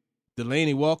opportunities,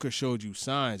 Delanie Walker showed you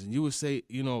signs, and you would say,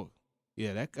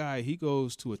 that guy, he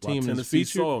goes to a team that's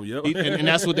featured. And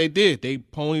that's what they did. They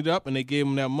ponied up, and they gave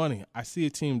him that money. I see a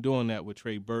team doing that with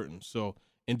Trey Burton. So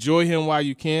enjoy him while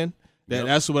you can.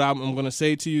 That's what I'm going to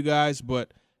say to you guys.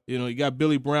 But, you got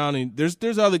Billy Brown, and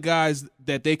there's other guys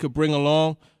that they could bring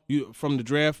along. From the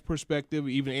draft perspective,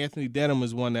 even Anthony Denham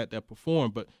is one that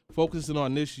performed. But focusing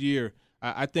on this year,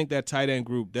 I think that tight end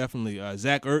group definitely.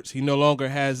 Zach Ertz, he no longer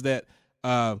has that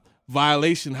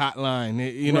violation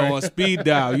hotline, on speed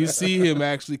dial. You see him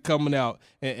actually coming out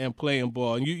and playing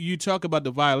ball. And you talk about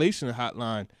the violation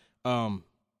hotline.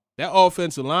 That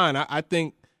offensive line, I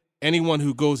think anyone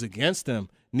who goes against them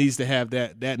needs to have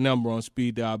that number on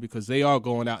speed dial because they are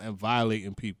going out and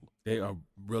violating people. They are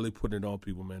really putting it on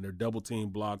people, man. They're double-team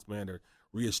blocks, man. They're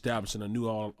reestablishing a new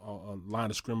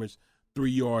line of scrimmage 3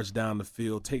 yards down the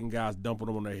field, taking guys, dumping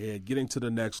them on their head, getting to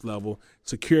the next level,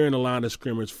 securing the line of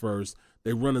scrimmage first.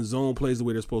 They run zone plays the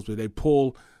way they're supposed to. They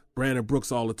pull Brandon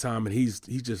Brooks all the time, and he's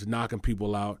just knocking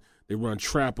people out. They run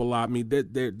trap a lot. I mean,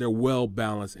 they're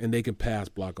well-balanced, and they can pass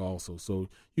block also. So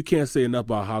you can't say enough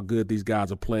about how good these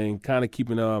guys are playing, kind of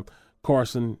keeping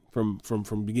Carson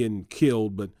from getting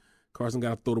killed, but Carson got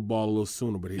to throw the ball a little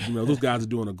sooner, but those guys are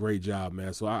doing a great job,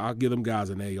 man. So I'll give them guys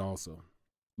an A also.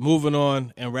 Moving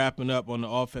on and wrapping up on the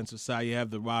offensive side, you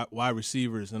have the wide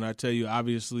receivers, and I tell you,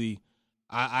 obviously,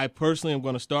 I personally am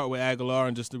going to start with Aguilar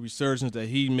and just the resurgence that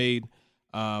he made,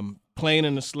 playing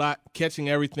in the slot, catching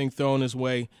everything thrown his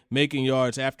way, making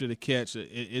yards after the catch.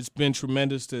 It's been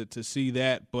tremendous to see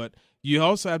that, but you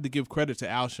also have to give credit to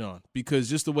Alshon because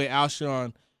just the way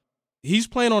Alshon, he's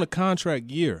playing on a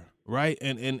contract year. Right,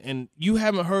 and you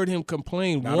haven't heard him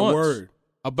complain once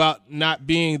about not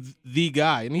being the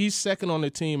guy. And he's second on the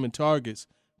team in targets,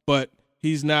 but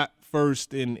he's not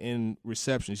first in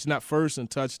receptions. He's not first in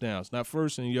touchdowns, not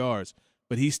first in yards.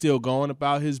 But he's still going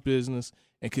about his business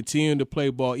and continuing to play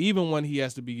ball, even when he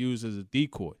has to be used as a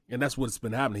decoy. And that's what's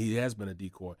been happening. He has been a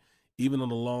decoy. Even on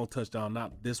the long touchdown,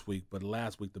 not this week, but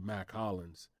last week, to Mac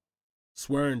Hollins.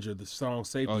 Swearinger, the strong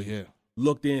safety,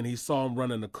 looked in, he saw him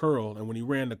running the curl, and when he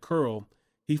ran the curl,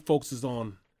 he focused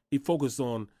on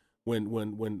when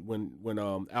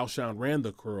Alshon ran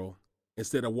the curl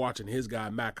instead of watching his guy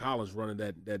Mac Hollins running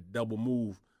that double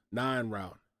move 9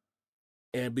 route.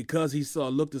 And because he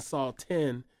looked and saw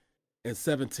 10 and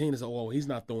 17, he said, "Oh, he's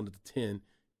not throwing it to 10.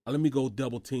 Let me go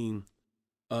double team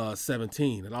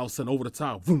 17." And all of a sudden, over the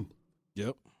top, boom.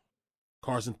 Yep.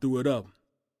 Carson threw it up.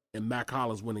 And Mac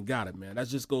Hollins went and got it, man. That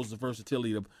just goes to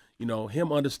versatility of,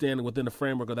 him understanding within the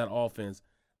framework of that offense,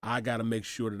 I got to make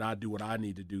sure that I do what I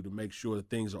need to do to make sure that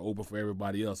things are open for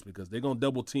everybody else because they're going to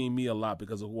double team me a lot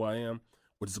because of who I am,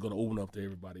 which is going to open up to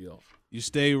everybody else. You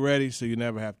stay ready so you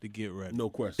never have to get ready. No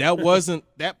question.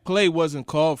 That play wasn't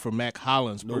called for Mac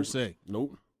Hollins per se.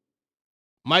 Nope.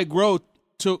 Mike Groh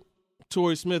took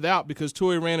Torrey Smith out because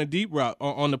Torrey ran a deep route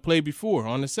on the play before,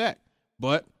 on the sack.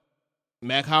 But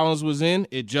Mac Hollins was in.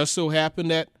 It just so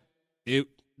happened that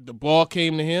the ball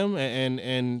came to him,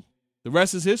 and the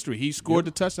rest is history. He scored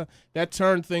the touchdown. That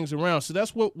turned things around. So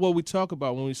that's what we talk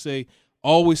about when we say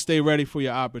always stay ready for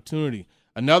your opportunity.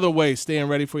 Another way, staying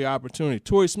ready for your opportunity.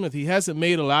 Torrey Smith, he hasn't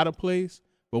made a lot of plays,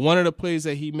 but one of the plays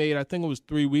that he made, I think it was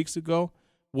 3 weeks ago,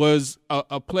 was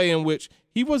a play in which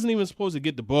he wasn't even supposed to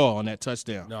get the ball on that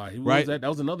touchdown. No, he right? that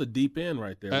was another deep end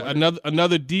right there.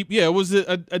 Another deep, it was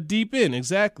a deep end,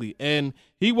 exactly. And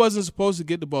he wasn't supposed to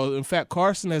get the ball. In fact,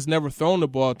 Carson has never thrown the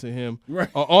ball to him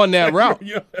on that route.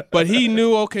 But he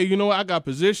knew, okay, you know what, I got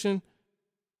position.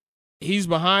 He's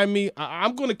behind me.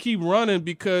 I'm going to keep running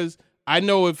because I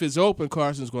know if it's open,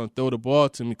 Carson's going to throw the ball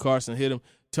to me. Carson hit him,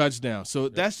 touchdown. So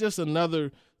that's just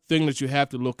another thing that you have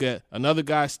to look at. Another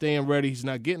guy staying ready, he's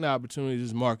not getting opportunities,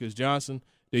 is Marcus Johnson.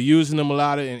 They're using him a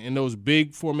lot in those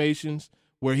big formations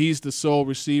where he's the sole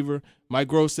receiver. Mike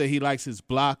Groh said he likes his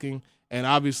blocking and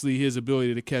obviously his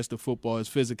ability to catch the football, his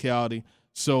physicality.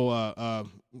 So,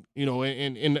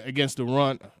 in against the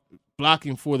run,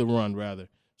 blocking for the run, rather.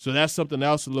 So that's something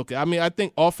else to look at. I mean, I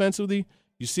think offensively,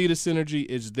 you see the synergy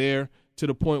is there to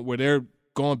the point where they're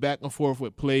going back and forth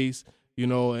with plays,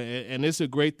 and it's a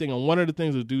great thing. And one of the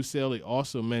things that Deuce Staley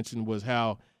also mentioned was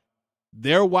how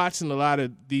they're watching a lot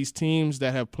of these teams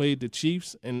that have played the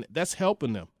Chiefs, and that's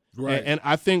helping them. Right. And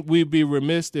I think we'd be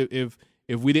remiss if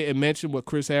we didn't mention what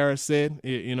Chris Harris said.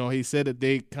 He said that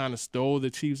they kind of stole the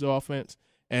Chiefs' offense,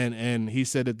 and he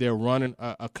said that they're running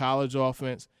a college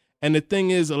offense. And the thing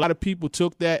is, a lot of people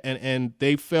took that and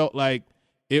they felt like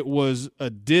it was a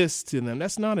diss to them.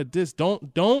 That's not a diss.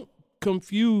 Don't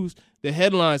confuse the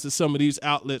headlines that some of these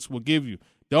outlets will give you.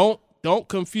 Don't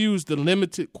confuse the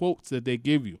limited quotes that they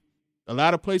give you. A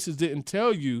lot of places didn't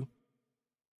tell you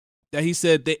that he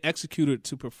said they executed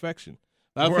to perfection.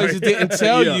 A lot of places didn't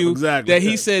tell you that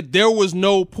he said there was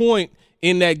no point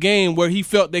in that game where he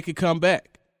felt they could come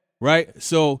back, right?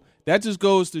 So that just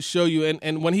goes to show you.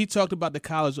 And when he talked about the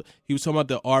college, he was talking about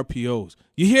the RPOs.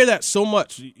 You hear that so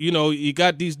much. You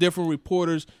got these different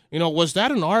reporters. Was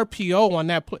that an RPO on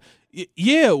that play?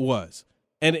 Yeah, it was.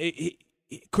 And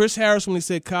Chris Harris, when he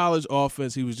said college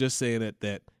offense, he was just saying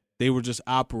that they were just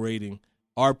operating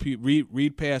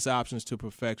read pass options to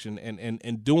perfection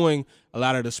and doing a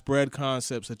lot of the spread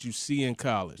concepts that you see in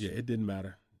college. Yeah, it didn't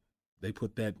matter. They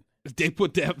put that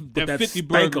 50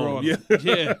 burger on it.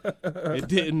 Yeah, it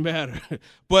didn't matter.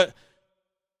 But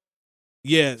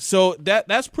yeah, so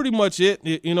that's pretty much it.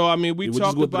 We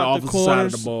talked about the corners. Side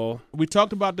of the ball. We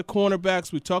talked about the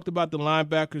cornerbacks. We talked about the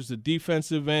linebackers, the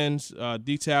defensive ends,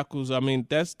 D tackles. I mean,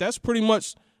 that's pretty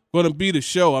much going to be the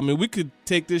show. I mean, we could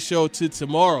take this show to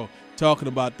tomorrow talking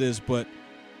about this, but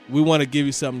we want to give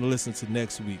you something to listen to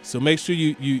next week. So make sure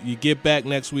you get back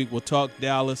next week. We'll talk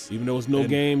Dallas. Even though it's no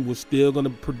game, we're still going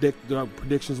to predict our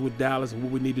predictions with Dallas and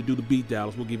what we need to do to beat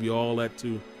Dallas. We'll give you all that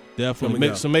too.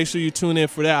 Definitely. So make sure you tune in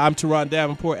for that. I'm Teron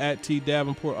Davenport at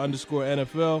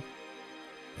 @TDavenport_NFL.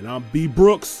 And I'm B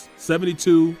Brooks,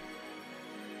 72.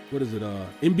 What is it?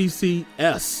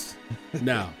 NBCS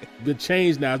now. Been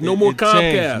changed now. No more Comcast.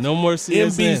 Changed. No more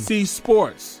CSN. NBC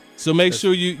Sports. So make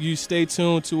sure you stay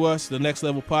tuned to us. The Next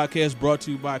Level Podcast brought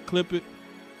to you by Clip It,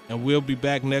 and we'll be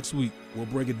back next week. We'll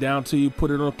break it down to you,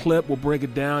 put it on a clip. We'll break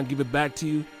it down, give it back to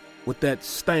you with that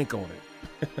stank on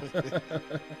it.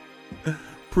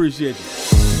 Appreciate you.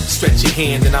 Stretch your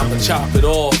hand and I'ma chop it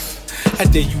off. How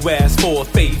dare you ask for a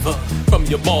favor from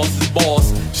your boss's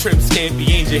boss? Shrimp, scampi,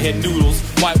 angel hair noodles,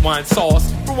 white wine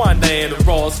sauce, Rwanda and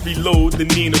Ross, reload the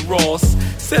Nina Ross.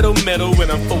 Settle metal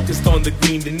when I'm focused on the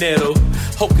green dinero.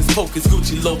 Hocus pocus,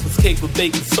 Gucci Lopez, cake with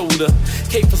baking soda.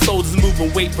 Cake for soldiers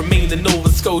moving weight from Maine to Nova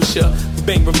Scotia. Who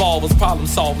bang revolvers, problem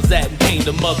solvers, adding pain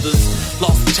to mothers.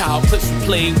 Lost a child, clips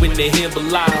replay when they hear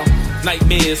Belial.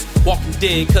 Nightmares, walking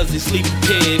dead cause they sleep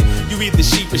prepared. You either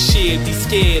sheep or shed, be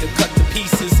scared or cut to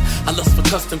pieces. I lust for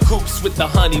custom coupes with the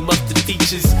honey mustard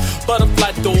features.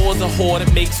 Butterfly doors, a whore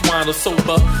that makes wine or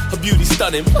sober. Her beauty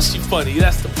stunning, plus she funny,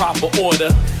 that's the proper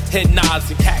order. Head nods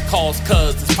and cat calls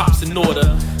cuz it's pops in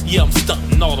order. Yeah, I'm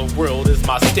stunting, all the world is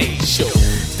my stage show.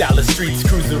 Dallas streets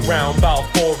cruising around about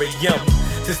 4 a.m.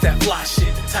 This that fly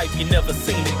shit, the type you never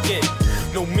seen again.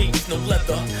 No meats, no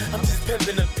leather, I'm just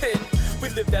pimping a pen. We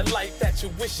live that life that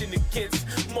you're wishing against.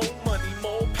 More money,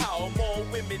 more power, more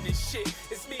women and shit.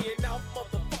 It's me and